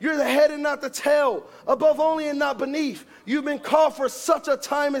indeed. You're the head and not the tail, above only and not beneath. You've been called for such a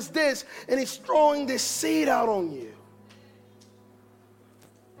time as this, and he's throwing this seed out on you.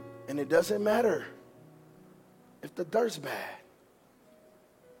 And it doesn't matter if the dirt's bad.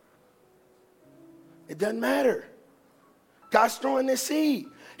 It doesn't matter. God's throwing this seed.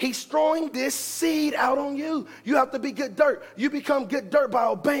 He's throwing this seed out on you. You have to be good dirt. You become good dirt by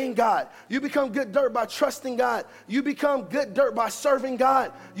obeying God. You become good dirt by trusting God. You become good dirt by serving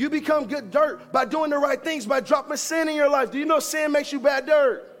God. You become good dirt by doing the right things, by dropping sin in your life. Do you know sin makes you bad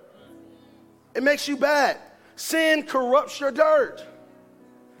dirt? It makes you bad. Sin corrupts your dirt.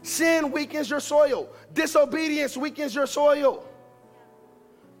 Sin weakens your soil. Disobedience weakens your soil.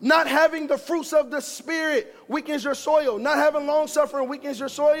 Not having the fruits of the Spirit weakens your soil. Not having long suffering weakens your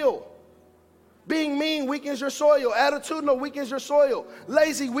soil. Being mean weakens your soil. Attitudinal weakens your soil.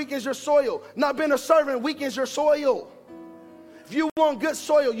 Lazy weakens your soil. Not being a servant weakens your soil. If you want good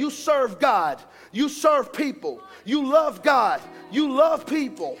soil, you serve God. You serve people. You love God. You love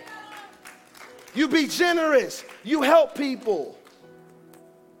people. You be generous. You help people.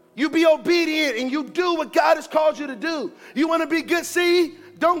 You be obedient and you do what God has called you to do. You want to be good seed?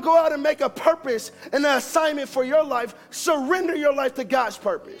 Don't go out and make a purpose and an assignment for your life. Surrender your life to God's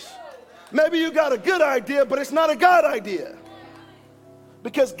purpose. Maybe you got a good idea, but it's not a God idea.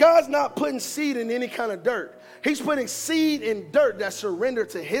 Because God's not putting seed in any kind of dirt. He's putting seed in dirt that's surrendered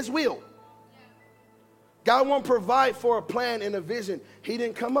to his will. God won't provide for a plan and a vision he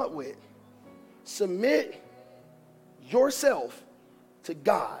didn't come up with. Submit yourself to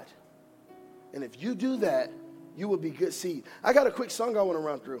God. And if you do that, you will be good seed. I got a quick song I want to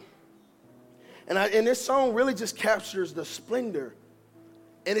run through. And this song really just captures the splendor.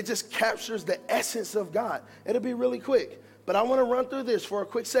 And it just captures the essence of God. It'll be really quick. But I want to run through this for a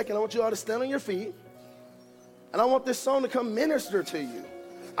quick second. I want you all to stand on your feet. And I want this song to come minister to you.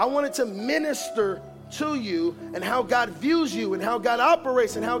 I want it to minister to you and how God views you and how God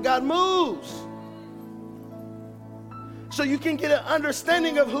operates and how God moves. So you can get an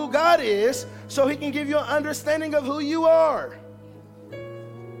understanding of who God is, so he can give you an understanding of who you are.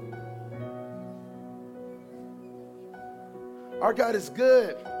 Our God is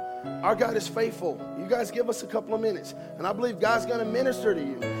good. Our God is faithful. You guys give us a couple of minutes, and I believe God's going to minister to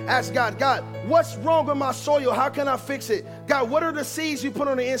you. Ask God, God, what's wrong with my soil? How can I fix it? God, what are the seeds you put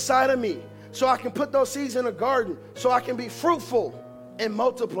on the inside of me so I can put those seeds in a garden so I can be fruitful and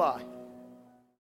multiply?